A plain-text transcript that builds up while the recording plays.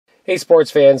Hey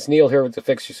sports fans, Neil here with the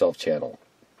Fix Yourself channel.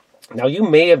 Now you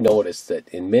may have noticed that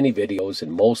in many videos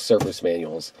and most service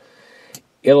manuals,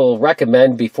 it'll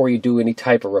recommend before you do any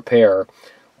type of repair,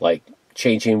 like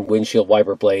changing windshield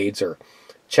wiper blades or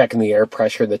checking the air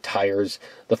pressure in the tires,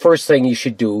 the first thing you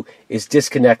should do is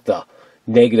disconnect the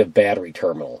negative battery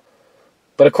terminal.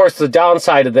 But of course the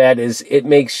downside of that is it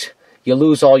makes you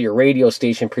lose all your radio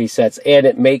station presets, and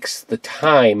it makes the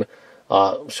time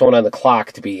shown on the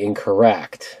clock to be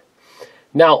incorrect.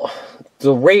 Now,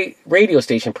 the radio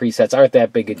station presets aren't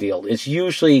that big a deal. It's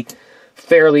usually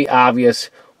fairly obvious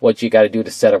what you got to do to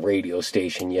set a radio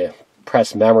station. You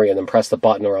press memory and then press the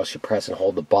button, or else you press and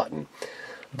hold the button.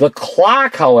 The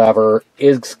clock, however,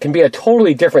 can be a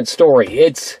totally different story.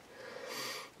 It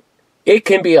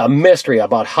can be a mystery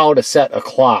about how to set a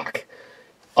clock.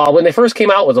 When they first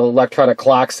came out with electronic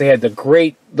clocks, they had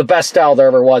the best style there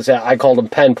ever was. I called them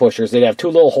pen pushers. They'd have two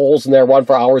little holes in there, one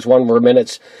for hours, one for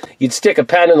minutes. You'd stick a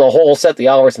pen in the hole, set the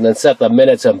hours, and then set the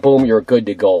minutes, and boom, you're good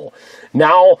to go.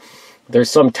 Now, there's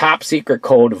some top secret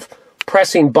code of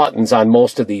pressing buttons on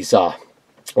most of these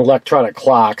electronic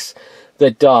clocks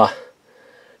that,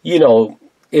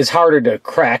 is harder to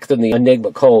crack than the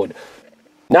Enigma code.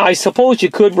 Now, I suppose you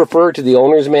could refer to the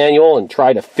owner's manual and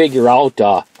try to figure out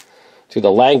through the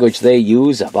language they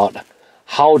use about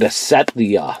how to set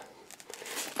the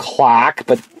clock,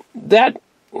 but that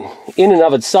in and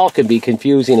of itself can be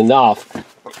confusing enough.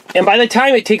 And by the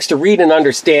time it takes to read and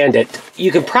understand it, you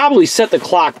can probably set the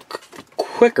clock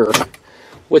quicker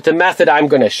with the method I'm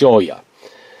going to show you.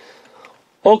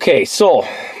 Okay, so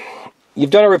you've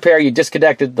done a repair, you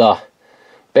disconnected the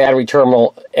battery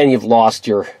terminal, and you've lost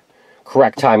your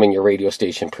correct time in your radio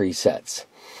station presets.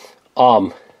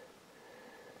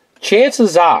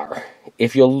 Chances are,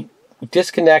 if you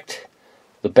disconnect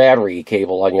the battery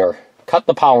cable on cut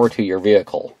the power to your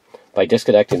vehicle by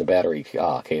disconnecting the battery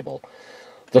cable,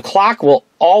 the clock will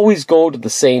always go to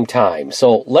the same time.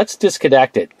 So let's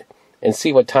disconnect it and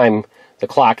see what time the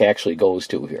clock actually goes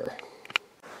to here.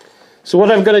 So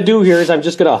what I'm going to do here is I'm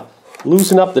just going to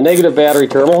loosen up the negative battery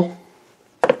terminal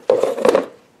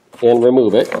and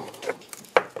remove it.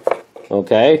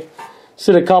 Okay.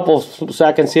 Sit a couple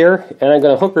seconds here, and I'm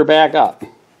going to hook her back up.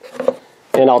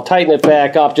 And I'll tighten it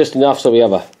back up just enough so we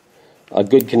have a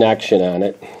good connection on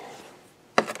it.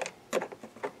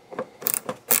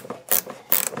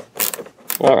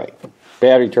 Alright,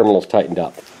 battery terminal's tightened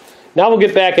up. Now we'll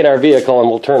get back in our vehicle and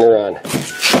we'll turn her on.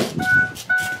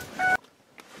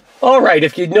 Alright,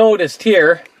 if you noticed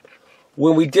here,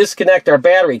 when we disconnect our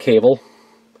battery cable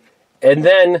and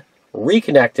then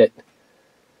reconnect it,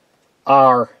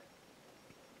 our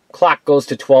clock goes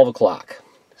to 12 o'clock.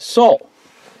 So,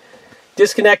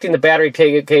 disconnecting the battery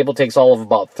cable takes all of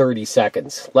about 30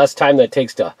 seconds. Less time than it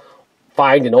takes to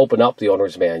find and open up the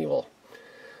owner's manual.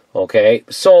 Okay,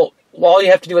 so all you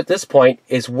have to do at this point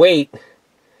is wait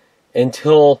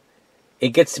until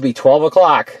it gets to be 12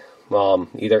 o'clock,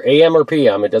 either AM or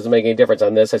PM. It doesn't make any difference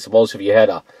on this. I suppose if you had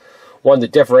one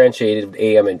that differentiated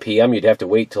AM and PM, you'd have to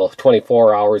wait till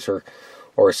 24 hours or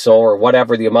so, or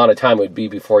whatever the amount of time would be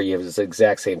before you have the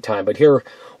exact same time. But here,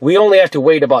 we only have to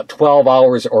wait about 12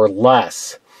 hours or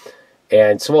less.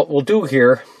 And so what we'll do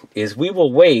here is we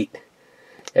will wait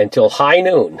until high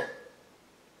noon,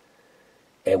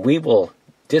 and we will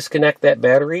disconnect that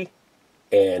battery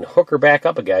and hook her back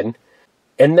up again.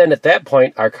 And then at that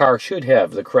point, our car should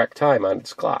have the correct time on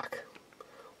its clock,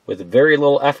 with very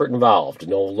little effort involved.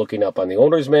 No looking up on the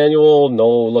owner's manual, no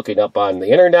looking up on the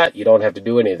internet. You don't have to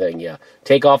do anything. You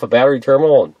take off a battery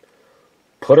terminal and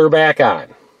put her back on.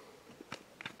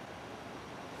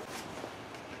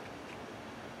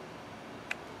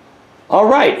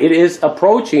 Alright, it is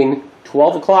approaching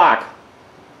 12 o'clock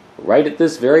right at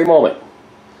this very moment.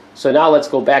 So now let's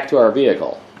go back to our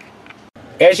vehicle.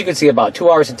 As you can see, about 2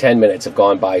 hours and 10 minutes have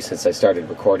gone by since I started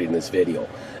recording this video.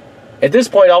 At this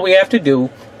point, all we have to do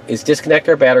is disconnect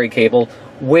our battery cable,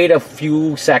 wait a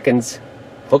few seconds,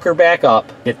 hook her back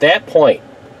up. At that point,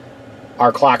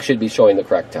 our clock should be showing the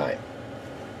correct time.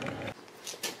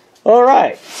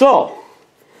 Alright, so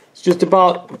it's just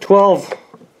about 12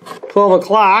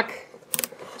 o'clock,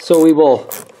 so we will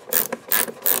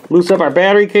loosen up our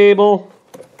battery cable,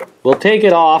 we'll take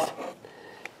it off,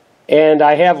 and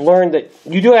I have learned that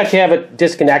you do have to have it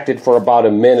disconnected for about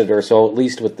a minute or so, at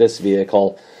least with this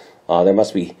vehicle. There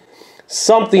must be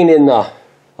something in the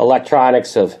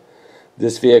electronics of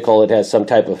this vehicle that has some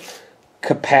type of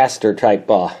capacitor type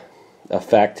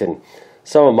effect, and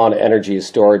some amount of energy is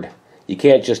stored. You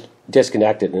can't just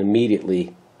disconnect it and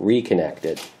immediately reconnect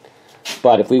it.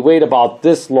 But if we wait about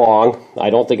this long, I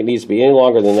don't think it needs to be any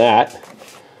longer than that,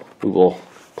 we will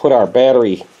put our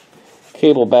battery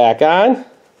cable back on.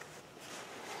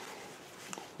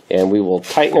 And we will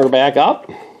tighten her back up.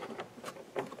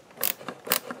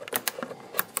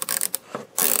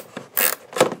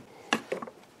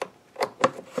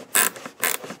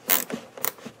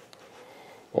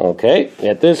 Okay,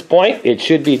 at this point, it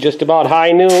should be just about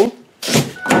high noon.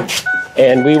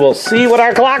 And we will see what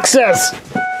our clock says.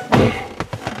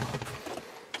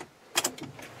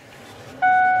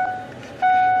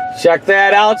 Check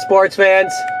that out, sports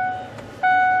fans.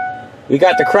 We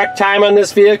got the correct time on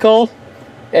this vehicle,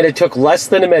 and it took less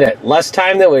than a minute. Less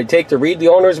time than it would take to read the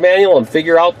owner's manual and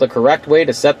figure out the correct way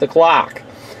to set the clock.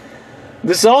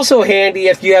 This is also handy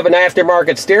if you have an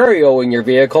aftermarket stereo in your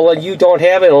vehicle and you don't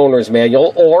have an owner's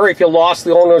manual, or if you lost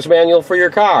the owner's manual for your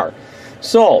car.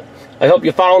 So, I hope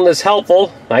you found this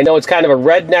helpful. I know it's kind of a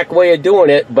redneck way of doing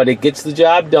it, but it gets the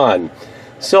job done.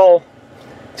 So,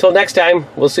 till next time,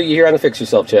 we'll see you here on the Fix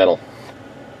Yourself channel.